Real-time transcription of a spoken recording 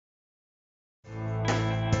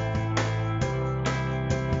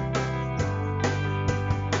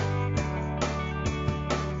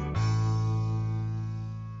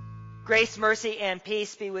Grace, mercy, and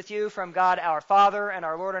peace be with you from God our Father and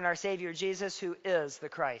our Lord and our Savior Jesus, who is the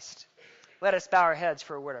Christ. Let us bow our heads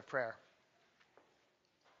for a word of prayer.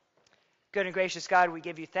 Good and gracious God, we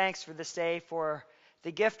give you thanks for this day, for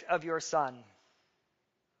the gift of your Son,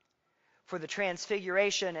 for the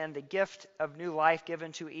transfiguration and the gift of new life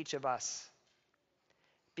given to each of us.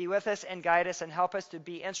 Be with us and guide us and help us to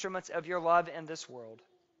be instruments of your love in this world.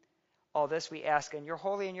 All this we ask in your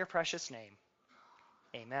holy and your precious name.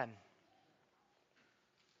 Amen.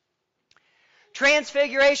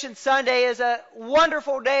 Transfiguration Sunday is a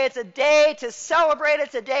wonderful day. It's a day to celebrate.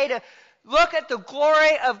 It's a day to look at the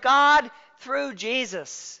glory of God through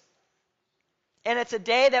Jesus. And it's a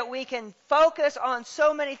day that we can focus on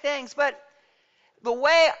so many things. But the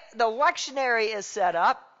way the lectionary is set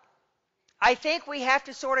up, I think we have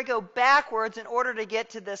to sort of go backwards in order to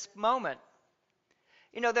get to this moment.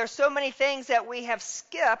 You know, there's so many things that we have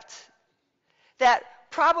skipped that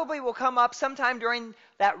probably will come up sometime during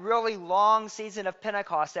that really long season of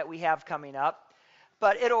Pentecost that we have coming up.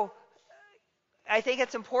 But I think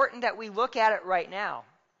it's important that we look at it right now.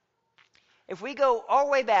 If we go all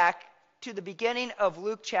the way back to the beginning of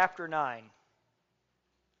Luke chapter 9,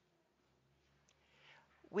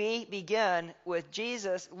 we begin with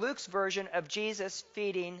Luke's version of Jesus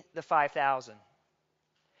feeding the 5,000.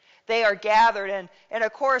 They are gathered, and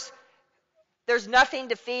of course, there's nothing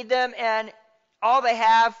to feed them, and all they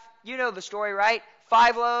have, you know the story, right?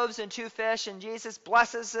 5 loaves and 2 fish, and Jesus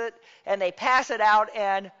blesses it, and they pass it out,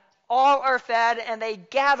 and all are fed, and they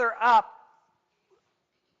gather up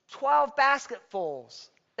 12 basketfuls.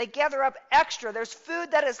 They gather up extra. There's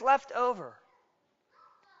food that is left over.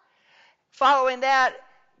 Following that,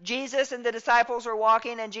 Jesus and the disciples are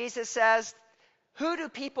walking, and Jesus says, "Who do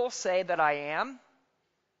people say that I am?"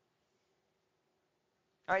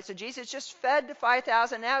 All right, so Jesus just fed the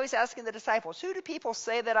 5,000. Now he's asking the disciples, "Who do people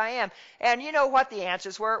say that I am?" And you know what the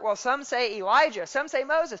answers were? Well, some say Elijah, some say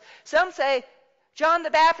Moses, some say John the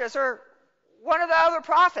Baptist, or one of the other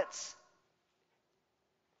prophets.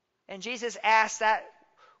 And Jesus asked that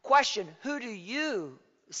question, "Who do you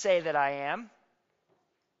say that I am?"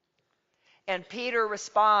 And Peter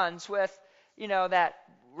responds with, that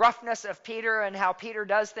roughness of Peter and how Peter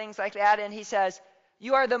does things like that. And he says,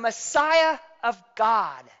 "You are the Messiah of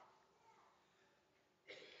God."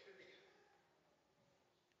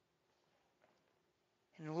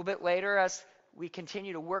 And a little bit later, as we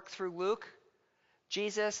continue to work through Luke,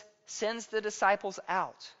 Jesus sends the disciples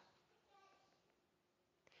out.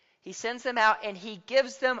 He sends them out and he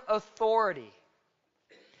gives them authority.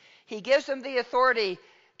 He gives them the authority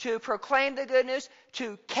to proclaim the good news,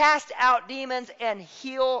 to cast out demons and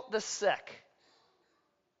heal the sick.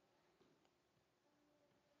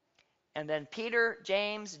 And then Peter,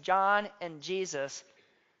 James, John, and Jesus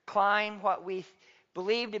climb what we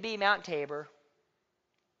believe to be Mount Tabor.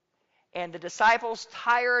 And the disciples,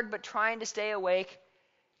 tired but trying to stay awake,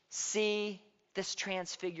 see this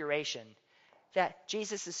transfiguration. That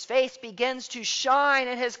Jesus' face begins to shine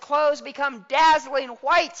and his clothes become dazzling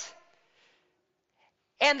white.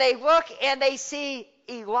 And they look and they see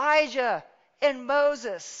Elijah and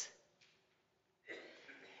Moses.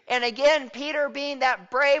 And again, Peter, being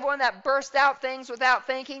that brave one that burst out things without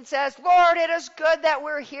thinking, says, "Lord, it is good that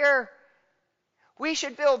we're here. We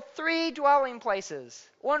should build 3 dwelling places.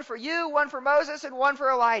 One for you, one for Moses, and one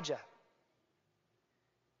for Elijah."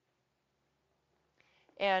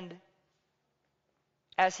 And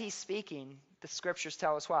as he's speaking, the scriptures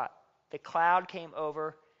tell us what? The cloud came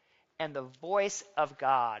over and the voice of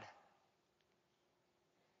God.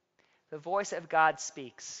 The voice of God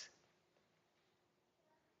speaks.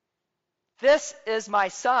 "This is my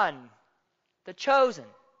son, the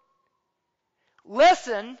chosen.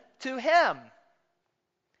 Listen to him."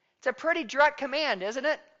 It's a pretty direct command, isn't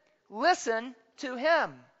it? Listen to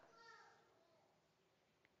him.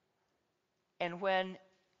 And when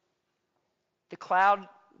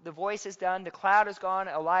the voice is done, the cloud is gone,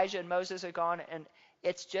 Elijah and Moses are gone, and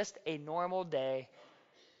it's just a normal day.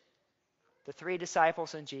 The 3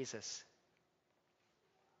 disciples and Jesus.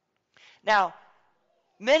 Now,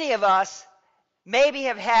 many of us maybe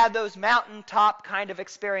have had those mountaintop kind of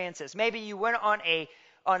experiences. Maybe you went on a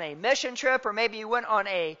mission trip, or maybe you went on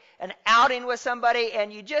an outing with somebody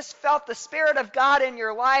and you just felt the Spirit of God in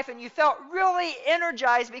your life and you felt really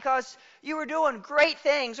energized because you were doing great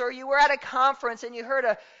things, or you were at a conference and you heard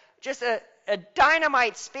a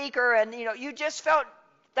dynamite speaker, and you just felt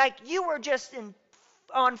like you were just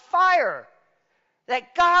on fire,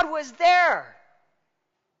 that God was there.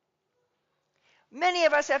 Many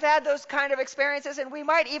of us have had those kind of experiences, and we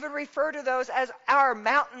might even refer to those as our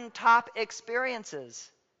mountaintop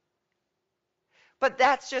experiences. But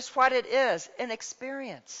that's just what it is, an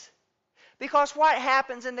experience. Because what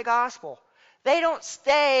happens in the gospel? They don't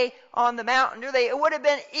stay on the mountain, do they? It would have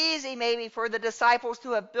been easy maybe for the disciples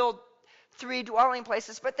to have built 3 dwelling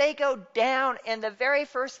places, but they go down, and the very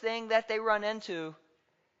first thing that they run into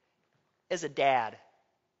is a dad.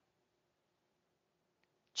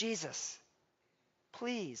 Jesus,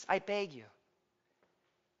 please, I beg you,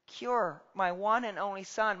 cure my one and only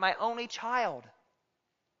son, my only child.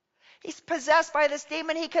 He's possessed by this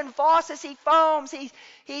demon. He convulses. He foams.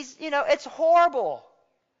 It's horrible.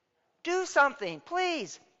 Do something,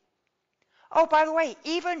 please. Oh, by the way,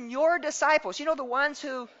 even your disciples, the ones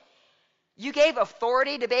who you gave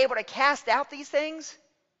authority to be able to cast out these things,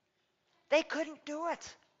 they couldn't do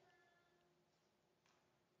it.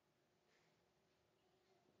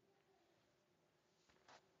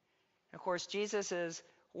 Of course, Jesus is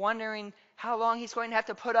wondering how long he's going to have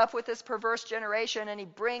to put up with this perverse generation, and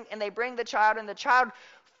they bring the child, and the child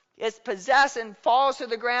is possessed and falls to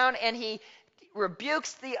the ground, and he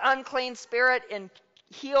rebukes the unclean spirit and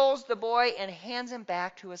heals the boy and hands him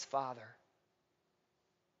back to his father.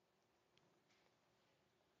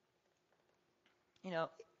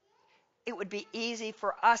 It would be easy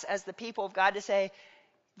for us as the people of God to say,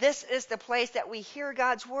 this is the place that we hear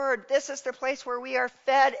God's word. This is the place where we are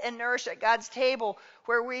fed and nourished at God's table,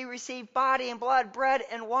 where we receive body and blood, bread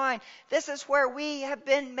and wine. This is where we have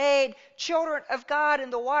been made children of God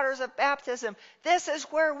in the waters of baptism. This is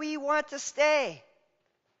where we want to stay.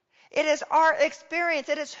 It is our experience.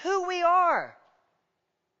 It is who we are.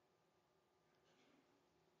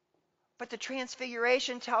 But the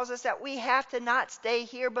Transfiguration tells us that we have to not stay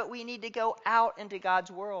here, but we need to go out into God's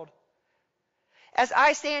world. As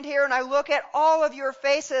I stand here and I look at all of your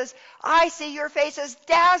faces, I see your faces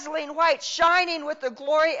dazzling white, shining with the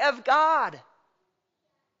glory of God.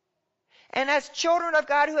 And as children of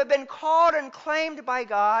God who have been called and claimed by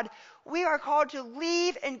God, we are called to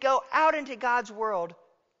leave and go out into God's world,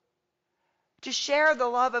 to share the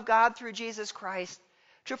love of God through Jesus Christ,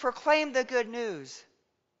 to proclaim the good news,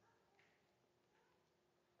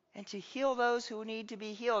 and to heal those who need to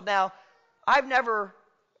be healed. Now, I've never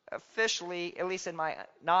officially, at least in my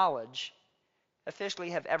knowledge, officially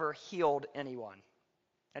have ever healed anyone.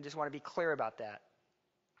 I just want to be clear about that.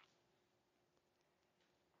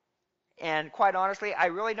 And quite honestly, I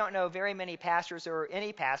really don't know very many pastors or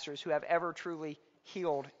any pastors who have ever truly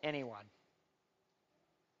healed anyone.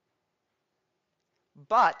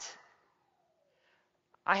 But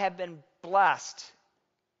I have been blessed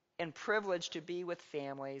and privileged to be with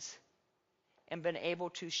families and been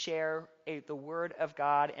able to share the Word of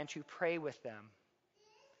God and to pray with them.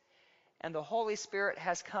 And the Holy Spirit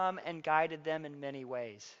has come and guided them in many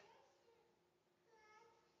ways.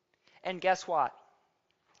 And guess what?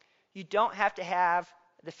 You don't have to have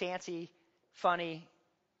the fancy, funny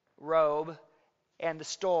robe and the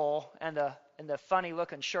stole and the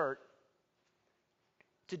funny-looking shirt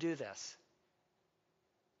to do this.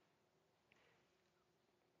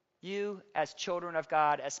 You, as children of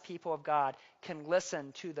God, as people of God, can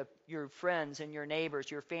listen to your friends and your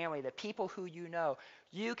neighbors, your family, the people who you know.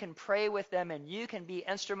 You can pray with them, and you can be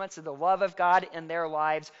instruments of the love of God in their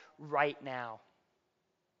lives right now.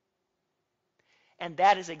 And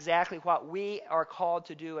that is exactly what we are called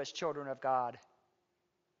to do as children of God.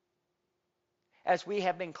 As we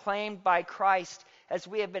have been claimed by Christ, as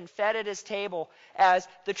we have been fed at his table, as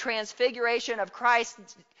the transfiguration of Christ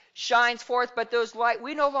shines forth, but those light,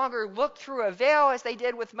 we no longer look through a veil as they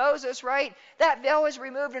did with Moses, right? That veil is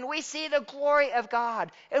removed and we see the glory of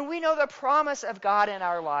God, and we know the promise of God in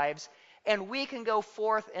our lives, and we can go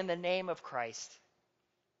forth in the name of Christ.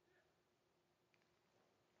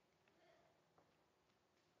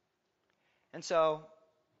 And so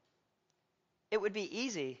it would be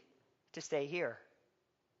easy to stay here.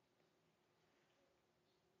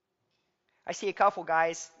 I see a couple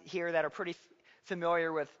guys here that are pretty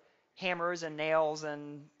familiar with hammers and nails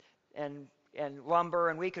and lumber,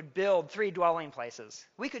 and we could build 3 dwelling places.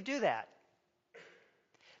 We could do that.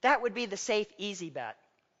 That would be the safe, easy bet.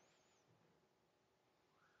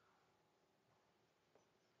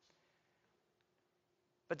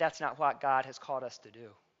 But that's not what God has called us to do.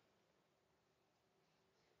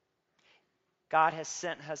 God has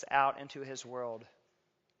sent us out into his world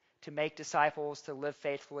to make disciples, to live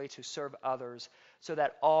faithfully, to serve others, so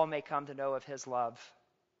that all may come to know of his love.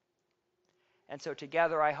 And so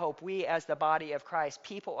together, I hope we as the body of Christ,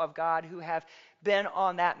 people of God who have been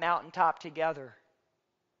on that mountaintop together,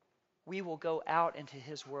 we will go out into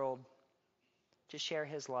his world to share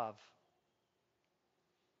his love,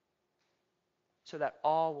 so that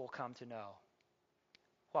all will come to know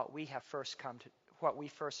what we first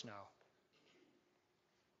know.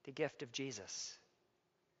 the gift of Jesus,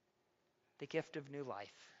 the gift of new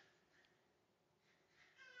life.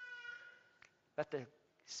 Let the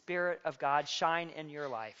Spirit of God shine in your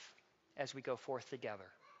life as we go forth together.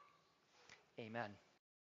 Amen.